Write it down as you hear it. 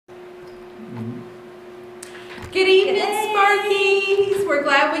Good evening, Sparkies. We're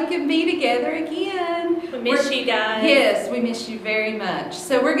glad we can be together again. We miss you guys. Yes, we miss you very much.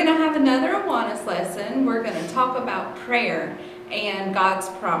 So we're going to have another Awana lesson. We're going to talk about prayer and God's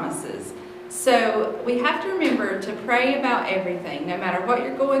promises. So we have to remember to pray about everything, no matter what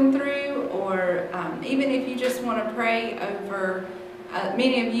you're going through, or even if you just want to pray over.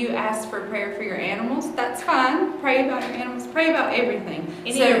 Many of you asked for prayer for your animals. That's fine. Pray about your animals. Pray about everything.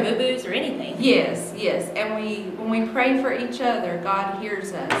 Any of your boo-boos or anything. Yes, yes. And when we pray for each other, God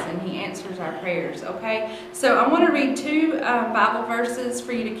hears us and He answers our prayers, okay? So I want to read two Bible verses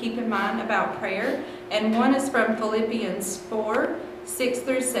for you to keep in mind about prayer. And one is from Philippians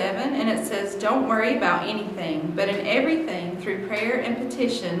 4:6-7. And it says, "Don't worry about anything, but in everything, through prayer and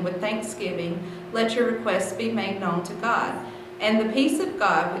petition with thanksgiving, let your requests be made known to God. And the peace of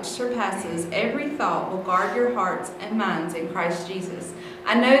God, which surpasses every thought, will guard your hearts and minds in Christ Jesus."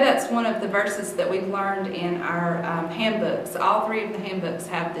 I know that's one of the verses that we've learned in our handbooks. All three of the handbooks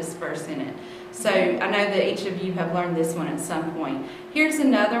have this verse in it. So I know that each of you have learned this one at some point. Here's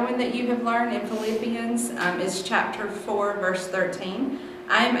another one that you have learned in Philippians. It's chapter 4, verse 13.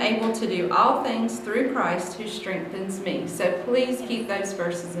 "I am able to do all things through Christ who strengthens me." So please keep those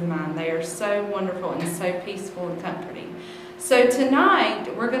verses in mind. They are so wonderful and so peaceful and comforting. So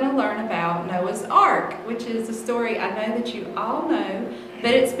tonight, we're going to learn about Noah's Ark, which is a story I know that you all know, but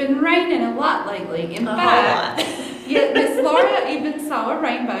it's been raining a lot lately. In fact, yeah, Miss Laura even saw a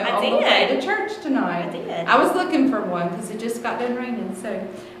rainbow on the way to church tonight. I did. I was looking for one because it just got done raining. So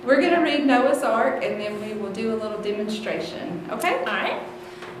we're going to read Noah's Ark, and then we will do a little demonstration. Okay? All right.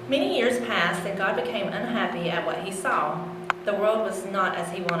 Many years passed, and God became unhappy at what He saw. The world was not as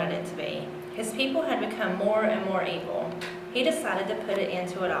He wanted it to be. His people had become more and more evil. He decided to put an end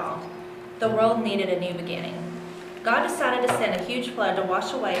to it all. The world needed a new beginning. God decided to send a huge flood to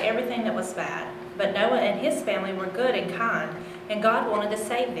wash away everything that was bad. But Noah and his family were good and kind, and God wanted to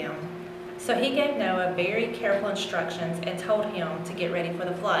save them. So He gave Noah very careful instructions and told him to get ready for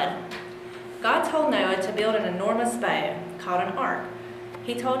the flood. God told Noah to build an enormous boat called an ark.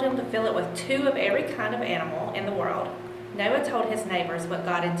 He told him to fill it with 2 of every kind of animal in the world. Noah told his neighbors what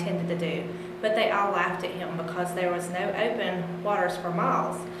God intended to do, but they all laughed at him because there was no open waters for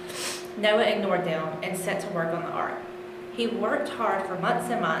miles. Noah ignored them and set to work on the ark. He worked hard for months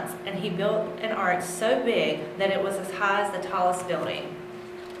and months, and he built an ark so big that it was as high as the tallest building.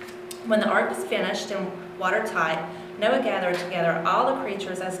 When the ark was finished and watertight, Noah gathered together all the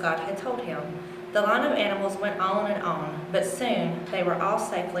creatures as God had told him. The line of animals went on and on, but soon they were all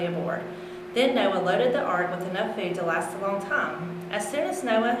safely aboard. Then Noah loaded the ark with enough food to last a long time. As soon as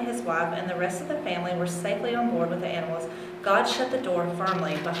Noah, his wife, and the rest of the family were safely on board with the animals, God shut the door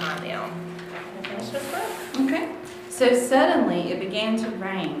firmly behind them. We'll finish this book. Okay. So suddenly it began to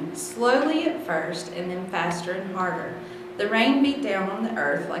rain, slowly at first and then faster and harder. The rain beat down on the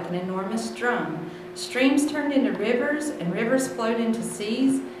earth like an enormous drum. Streams turned into rivers, and rivers flowed into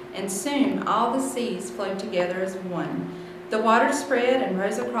seas, and soon all the seas flowed together as one. The water spread and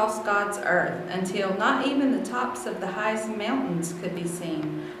rose across God's earth until not even the tops of the highest mountains could be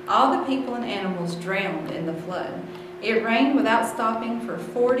seen. All the people and animals drowned in the flood. It rained without stopping for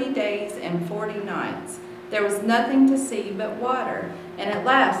 40 days and 40 nights. There was nothing to see but water, and at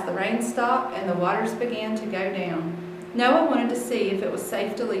last the rain stopped and the waters began to go down. Noah wanted to see if it was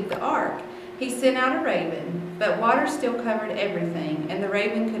safe to leave the ark. He sent out a raven, but water still covered everything, and the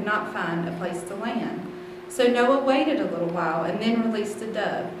raven could not find a place to land. So Noah waited a little while and then released a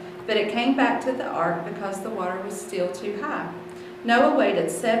dove, but it came back to the ark because the water was still too high. Noah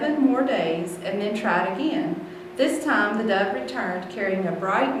waited 7 more days and then tried again. This time the dove returned carrying a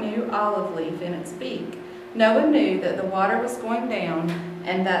bright new olive leaf in its beak. Noah knew that the water was going down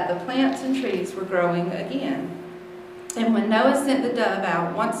and that the plants and trees were growing again. And when Noah sent the dove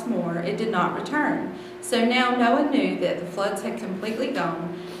out once more, it did not return. So now Noah knew that the floods had completely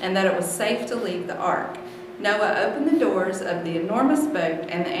gone and that it was safe to leave the ark. Noah opened the doors of the enormous boat,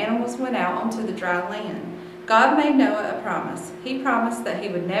 and the animals went out onto the dry land. God made Noah a promise. He promised that He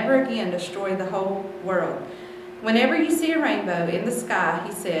would never again destroy the whole world. Whenever you see a rainbow in the sky,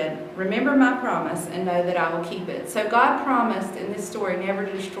 He said, "Remember my promise and know that I will keep it." So God promised in this story never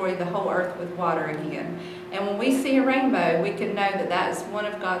to destroy the whole earth with water again. And when we see a rainbow, we can know that that is one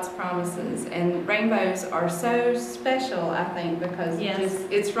of God's promises. And rainbows are so special, I think, because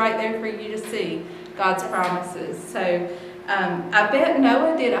it's right there for you to see God's promises. So I bet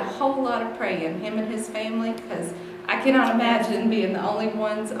Noah did a whole lot of praying, him and his family, because I cannot imagine being the only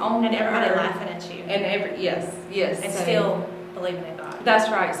ones on and everybody earth. laughing at you. And yes. And still believing in God. That's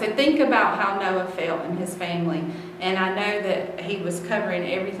right. So think about how Noah felt and his family. and I know that he was covering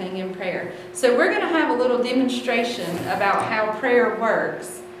everything in prayer. So we're going to have a little demonstration about how prayer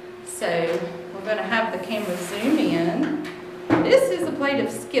works. So we're going to have the camera zoom in. This is a plate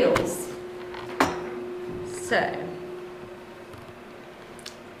of Skittles. So,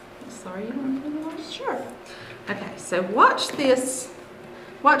 sorry, you want to put it on? Sure. Okay, so watch this.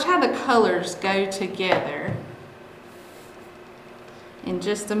 Watch how the colors go together in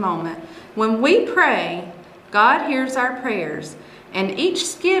just a moment. When we pray, God hears our prayers, and each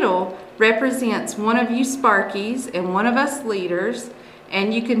Skittle represents one of you Sparkies and one of us leaders,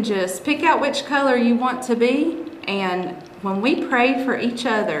 and you can just pick out which color you want to be, and when we pray for each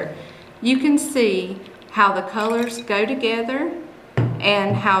other, you can see how the colors go together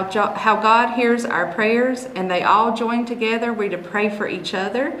and how God hears our prayers, and they all join together. We're to pray for each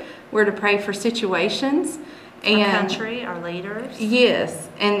other. We're to pray for situations. And our country, our leaders. Yes,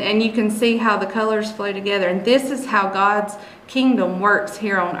 and you can see how the colors flow together. And this is how God's kingdom works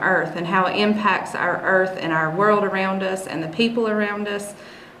here on earth, and how it impacts our earth and our world around us and the people around us.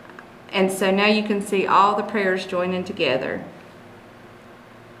 And so now you can see all the prayers joining together.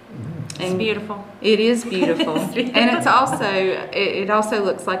 It's beautiful. It is beautiful. And it's also, it also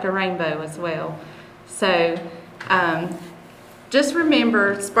looks like a rainbow as well. So just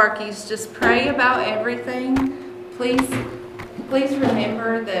remember, Sparkies, just pray about everything. Please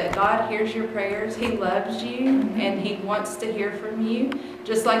remember that God hears your prayers. He loves you, and He wants to hear from you.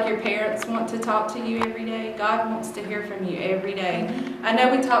 Just like your parents want to talk to you every day, God wants to hear from you every day. I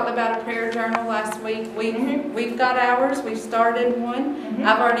know we talked about a prayer journal last week. We've got ours. We've started one.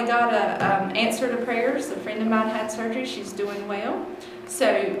 I've already got a answer to prayers. A friend of mine had surgery. She's doing well.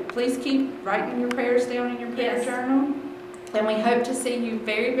 So please keep writing your prayers down in your prayer journal. And we hope to see you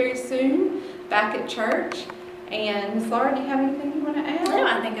very, very soon back at church. And Ms. Laura, do you have anything you want to add? No,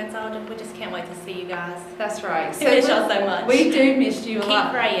 I think that's all. We just can't wait to see you guys. That's right. We miss y'all so much. We do miss you a lot.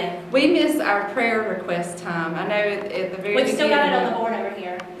 Keep praying. We miss our prayer request time. I know at the very beginning. We've still got it on the board over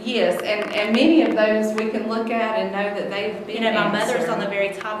here. Yes, and many of those we can look at and know that they've been my answered. mother's on the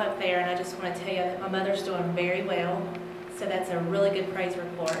very top up there, and I just want to tell you that my mother's doing very well. So that's a really good praise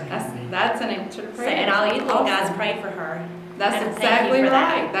report. That's an answer to prayer. So, and all you little guys pray for her. That's exactly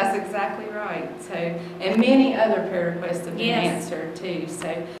right. That's exactly right. So, and many other prayer requests have been answered too.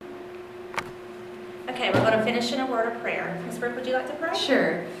 So, okay, we're going to finish in a word of prayer. Ms. Brooke, would you like to pray?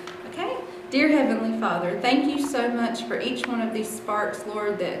 Sure. Okay. Dear Heavenly Father, thank you so much for each one of these sparks,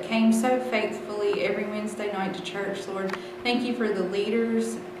 Lord, that came so faithfully every Wednesday night to church, Lord. Thank you for the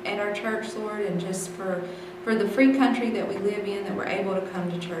leaders at our church, Lord, and just for the free country that we live in, that we're able to come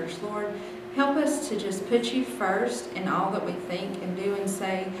to church, Lord. Help us to just put you first in all that we think and do and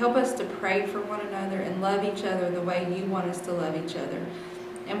say. Help us to pray for one another and love each other the way you want us to love each other.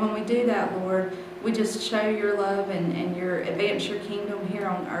 And when we do that, Lord, we just show your love and advance your kingdom here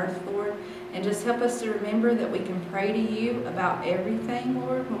on earth, Lord. And just help us to remember that we can pray to you about everything,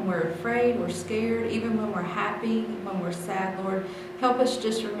 Lord. When we're afraid, we're scared, even when we're happy, when we're sad, Lord. Help us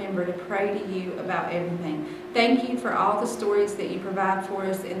just remember to pray to you about everything. Thank you for all the stories that you provide for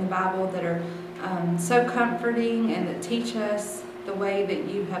us in the Bible that are so comforting and that teach us the way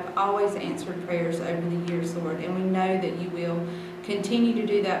that you have always answered prayers over the years, Lord. And we know that you will continue to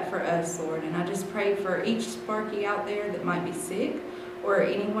do that for us, Lord. And I just pray for each Sparky out there that might be sick, or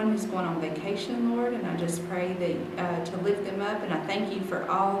anyone who's going on vacation, Lord, and I just pray that to lift them up. And I thank you for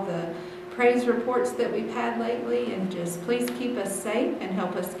all the praise reports that we've had lately, and just please keep us safe and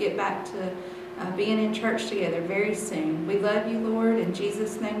help us get back to being in church together very soon. We love you, Lord. In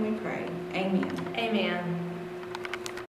Jesus' name we pray. Amen. Amen.